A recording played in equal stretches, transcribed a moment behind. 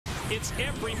It's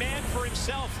every man for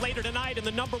himself later tonight in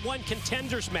the #1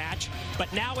 contenders match.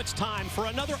 But now it's time for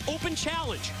another open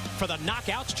challenge for the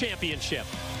Knockouts Championship.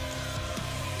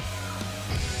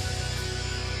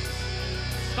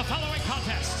 The following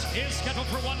contest is scheduled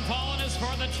for one fall and is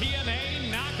for the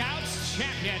TNA Knockouts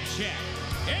Championship.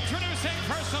 Introducing,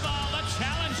 first of all, the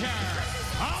challenger,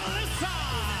 Alissa.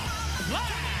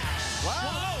 Flash.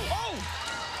 Wow. Oh!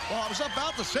 Well, I was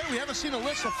about to say, we haven't seen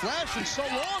Alissa Flash in so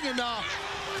long, and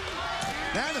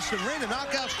Madison, Rayne, the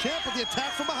Knockouts champ with the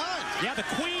attack from behind. Yeah, the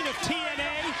queen of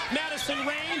TNA, Madison,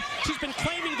 Rayne. She's been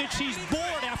claiming that she's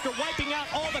bored after wiping out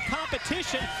all the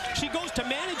competition. She goes to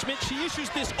management. She issues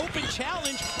this open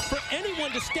challenge for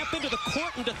anyone to step into the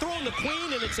court and to throw in the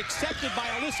queen, and it's accepted by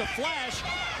Alissa Flash.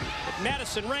 But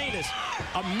Madison, Rayne is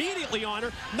immediately on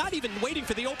her, not even waiting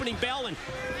for the opening bell, and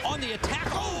on the attack.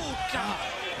 Oh, God.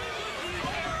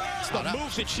 The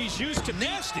move that she's used to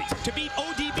beat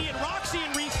ODB and Roxy in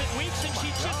recent weeks, and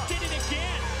she just did it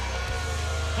again.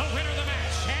 The winner of the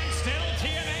match, and still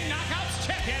TNA Knockouts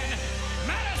champion,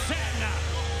 Madison,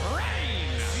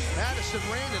 Rayne. Madison,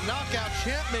 Rayne, the Knockout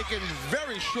champ, making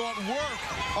very short work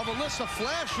of Alissa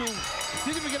Flash, who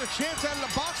didn't even get a chance out of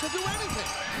the box to do anything.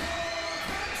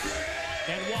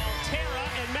 And while Tara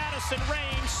and Madison,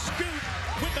 Rayne scoot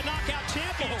with the Knockout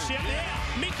Championship,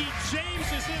 Mickie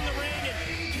James is in the ring, and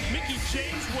Mickie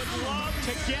James would love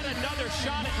to get another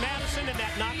shot at Madison in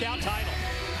that Knockout title.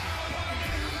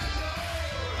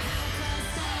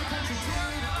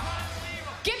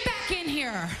 Get back in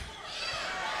here.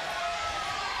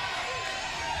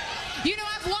 You know,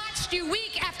 I've watched you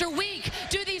week after week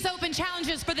do these open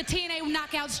challenges for the TNA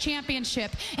Knockouts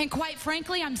Championship, and quite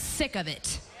frankly, I'm sick of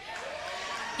it.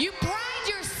 You pride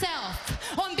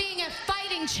yourself on being a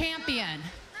fighting champion,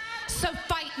 so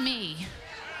fight me.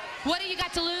 What do you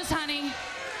got to lose, honey?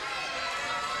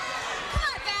 Come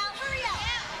on, Val, hurry up.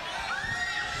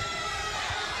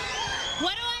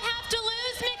 What do I have to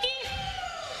lose, Mickie?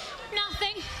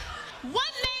 Nothing.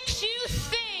 What makes you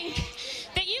think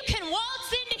that you can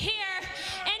waltz into here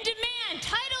and demand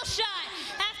title shot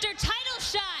after title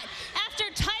shot after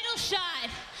title shot?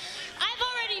 I've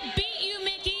already beat you,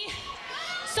 Mickie.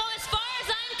 So as far as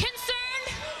I'm concerned,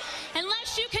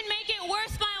 unless you can make it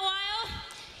worth my while,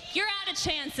 you're out of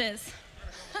chances.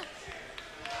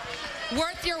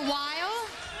 Worth your while?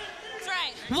 That's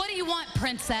right. What do you want,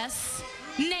 princess?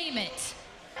 Name it.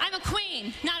 I'm a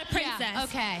queen, not a princess. Yeah,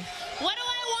 okay. What do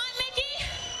I want, Mickie?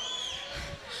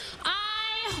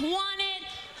 I want it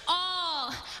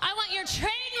all. I want your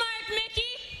trademark,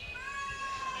 Mickie.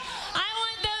 I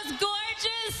want those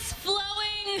gorgeous,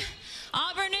 flowing,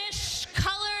 auburnish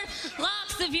colored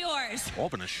locks of yours.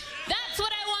 Auburnish. That's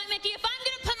what I want, Mickie. If I'm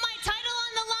gonna put my title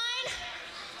on the line,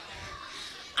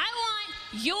 I want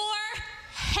your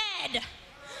head.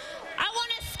 I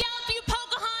want to scalp you,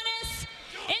 Pocahontas,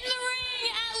 in the ring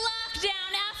at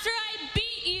Lockdown. After I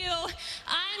beat you,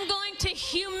 I'm going to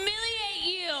humiliate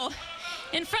you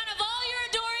in front of all your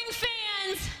adoring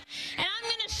fans, and I'm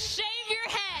going to shave your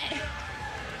head.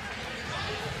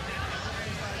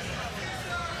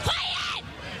 Quiet!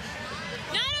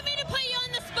 Now, I don't mean to put you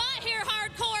on the spot here,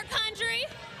 hardcore country,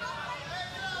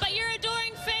 but your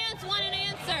adoring fans want an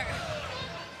answer.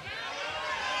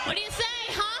 What do you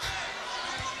say, huh?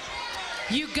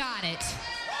 You got it.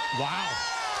 Wow.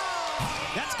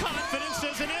 That's confidence,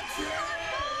 isn't it?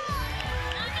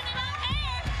 Nothing about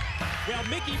hair. Well,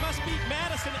 Mickie must beat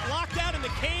Madison locked out in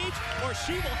the cage, or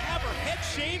she will have her head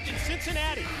shaved in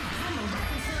Cincinnati.